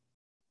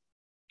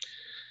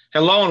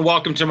Hello and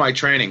welcome to my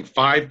training,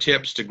 5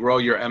 tips to grow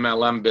your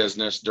MLM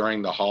business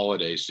during the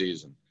holiday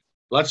season.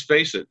 Let's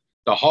face it,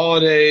 the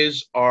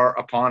holidays are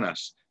upon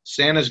us.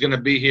 Santa's going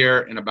to be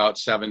here in about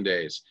 7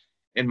 days.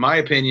 In my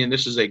opinion,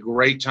 this is a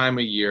great time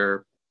of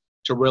year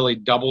to really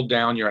double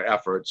down your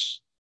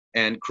efforts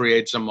and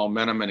create some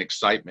momentum and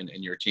excitement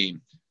in your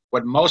team.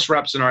 What most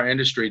reps in our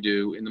industry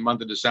do in the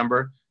month of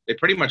December, they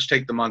pretty much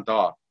take the month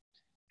off.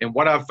 And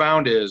what I've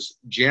found is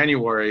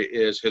January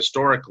is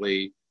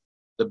historically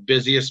the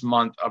busiest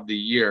month of the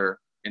year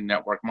in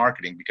network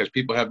marketing because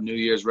people have New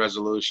Year's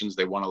resolutions.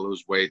 They want to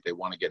lose weight. They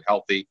want to get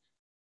healthy.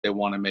 They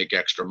want to make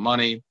extra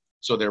money.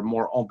 So they're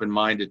more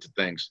open-minded to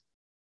things.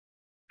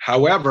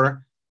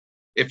 However,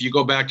 if you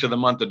go back to the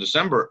month of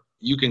December,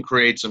 you can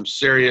create some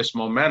serious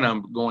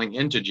momentum going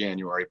into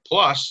January.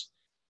 Plus,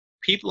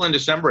 people in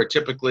December are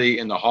typically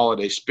in the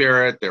holiday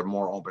spirit. They're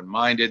more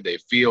open-minded. They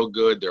feel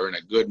good. They're in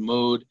a good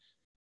mood.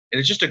 And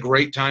it's just a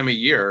great time of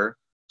year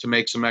to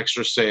make some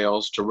extra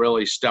sales, to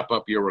really step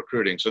up your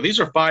recruiting. So these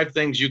are 5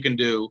 things you can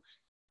do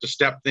to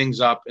step things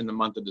up in the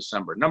month of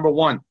December. Number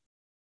 1,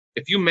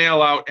 if you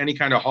mail out any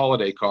kind of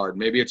holiday card,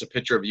 maybe it's a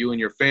picture of you and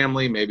your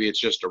family, maybe it's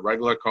just a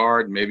regular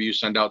card, maybe you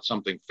send out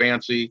something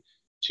fancy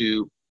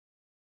to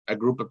a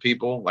group of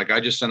people. Like I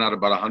just sent out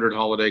about 100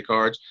 holiday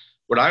cards.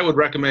 What I would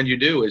recommend you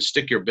do is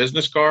stick your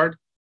business card,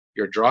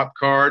 your drop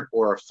card,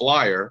 or a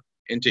flyer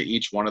into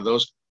each one of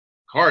those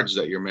cards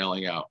that you're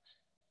mailing out.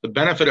 The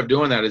benefit of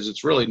doing that is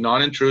it's really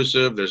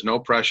non-intrusive, there's no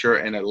pressure,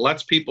 and it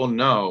lets people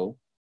know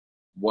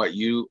what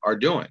you are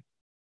doing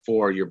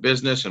for your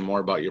business and more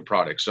about your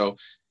product. So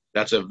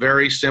that's a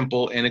very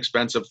simple,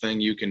 inexpensive thing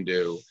you can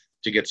do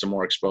to get some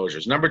more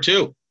exposures. Number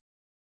 2,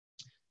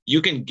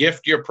 you can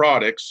gift your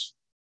products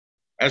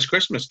as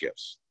Christmas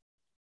gifts.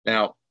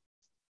 Now,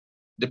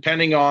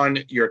 depending on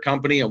your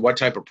company and what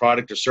type of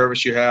product or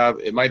service you have,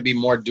 it might be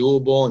more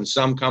doable in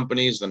some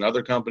companies than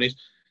other companies.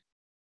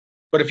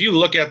 But if you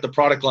look at the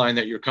product line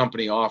that your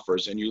company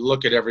offers and you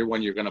look at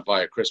everyone you're going to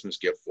buy a Christmas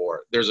gift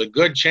for, there's a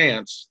good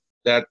chance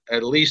that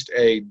at least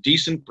a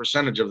decent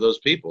percentage of those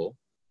people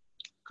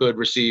could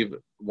receive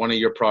one of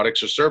your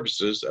products or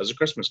services as a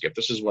Christmas gift.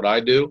 This is what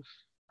I do.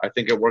 I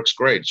think it works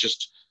great. It's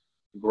just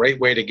a great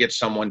way to get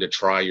someone to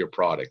try your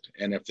product.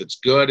 And if it's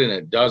good and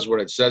it does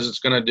what it says it's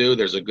going to do,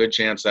 there's a good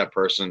chance that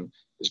person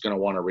is going to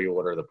want to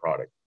reorder the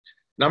product.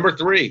 Number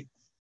 3,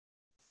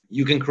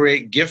 you can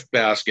create gift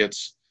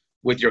baskets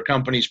with your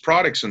company's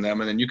products in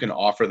them, and then you can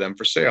offer them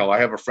for sale. I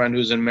have a friend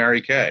who's in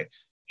Mary Kay.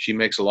 She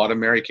makes a lot of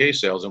Mary Kay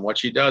sales, and what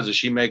she does is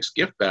she makes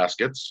gift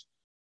baskets,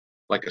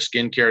 like a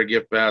skincare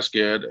gift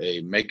basket,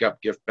 a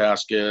makeup gift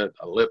basket,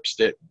 a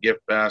lipstick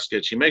gift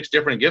basket. She makes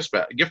different gift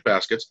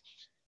baskets,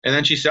 and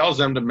then she sells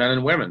them to men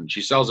and women.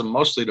 She sells them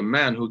mostly to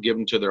men who give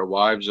them to their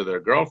wives or their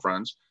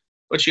girlfriends,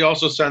 but she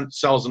also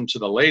sells them to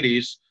the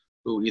ladies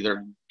who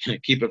either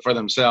keep it for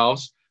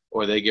themselves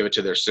or they give it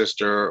to their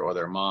sister or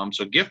their mom.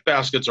 So gift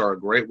baskets are a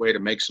great way to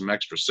make some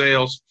extra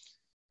sales,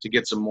 to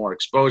get some more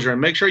exposure. And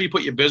make sure you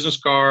put your business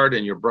card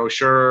and your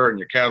brochure and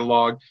your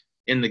catalog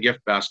in the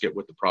gift basket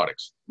with the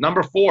products.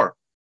 Number 4,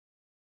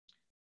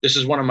 this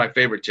is one of my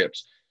favorite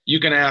tips. You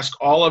can ask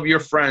all of your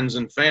friends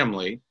and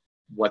family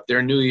what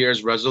their New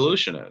Year's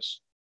resolution is.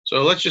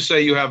 So let's just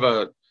say you have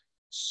a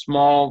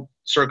small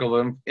circle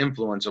of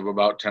influence of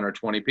about 10 or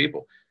 20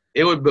 people.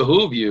 It would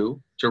behoove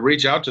you to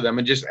reach out to them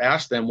and just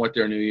ask them what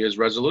their New Year's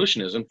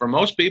resolution is. And for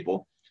most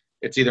people,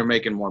 it's either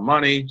making more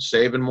money,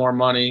 saving more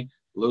money,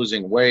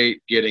 losing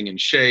weight, getting in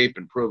shape,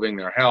 improving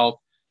their health.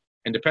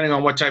 And depending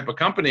on what type of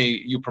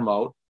company you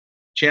promote,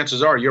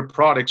 chances are your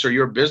products or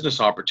your business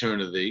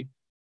opportunity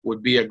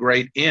would be a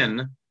great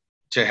in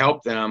to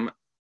help them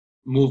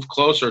move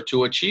closer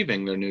to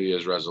achieving their New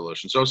Year's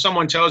resolution. So if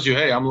someone tells you,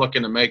 hey, I'm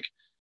looking to make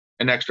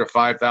an extra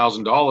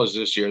 $5,000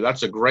 this year,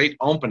 that's a great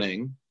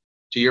opening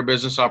to your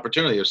business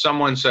opportunity. If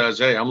someone says,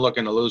 hey, I'm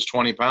looking to lose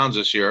 20 pounds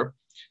this year,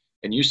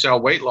 and you sell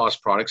weight loss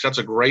products, that's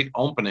a great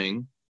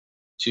opening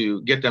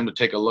to get them to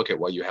take a look at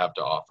what you have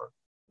to offer.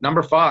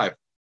 Number 5,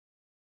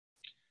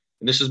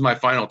 and this is my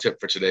final tip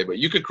for today, but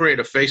you could create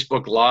a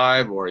Facebook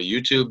Live or a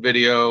YouTube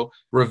video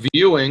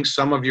reviewing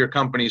some of your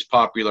company's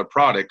popular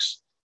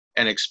products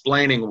and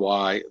explaining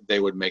why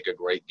they would make a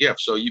great gift.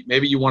 So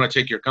maybe you want to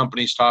take your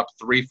company's top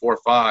 3, 4,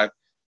 5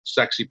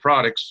 sexy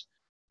products,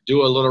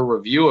 do a little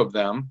review of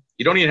them.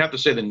 You don't even have to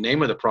say the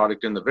name of the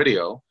product in the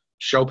video.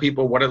 Show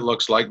people what it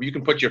looks like. You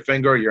can put your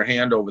finger or your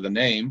hand over the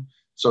name,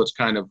 so it's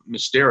kind of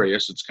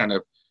mysterious. It's kind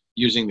of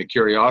using the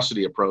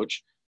curiosity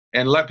approach.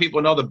 And let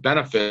people know the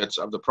benefits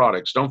of the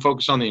products. Don't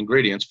focus on the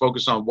ingredients.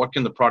 Focus on what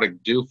can the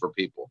product do for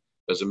people.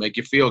 Does it make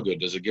you feel good?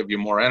 Does it give you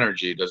more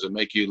energy? Does it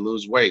make you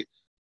lose weight?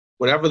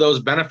 Whatever those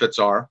benefits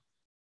are,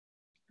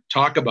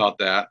 talk about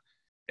that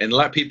and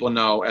let people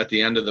know at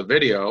the end of the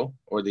video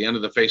or the end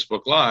of the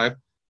Facebook Live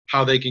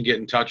how they can get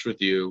in touch with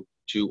you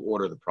to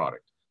order the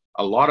product.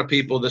 A lot of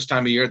people this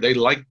time of year, they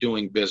like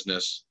doing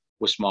business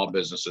with small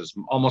businesses.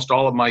 Almost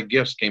all of my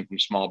gifts came from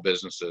small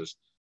businesses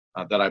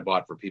that I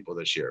bought for people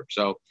this year.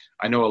 So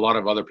I know a lot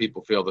of other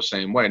people feel the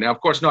same way. Now, of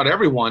course, not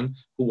everyone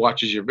who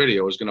watches your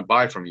video is going to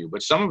buy from you,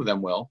 but some of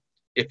them will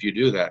if you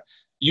do that.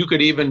 You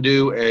could even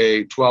do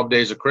a 12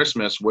 days of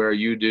Christmas where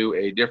you do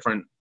a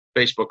different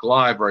Facebook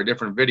Live or a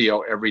different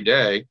video every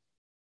day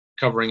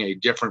covering a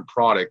different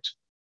product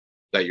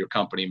that your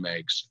company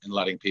makes and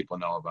letting people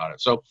know about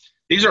it. So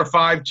these are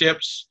 5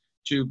 tips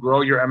to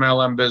grow your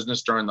MLM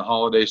business during the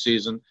holiday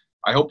season.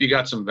 I hope you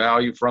got some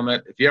value from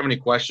it. If you have any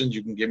questions,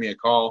 you can give me a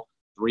call,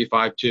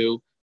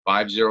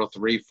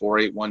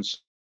 352-503-4816,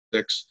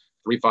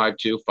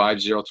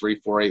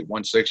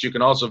 352-503-4816. You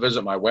can also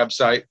visit my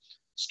website,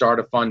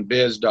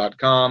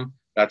 startafundbiz.com.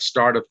 That's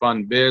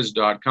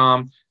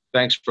startafundbiz.com.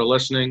 Thanks for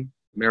listening.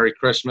 Merry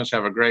Christmas.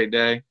 Have a great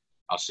day.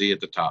 I'll see you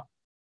at the top.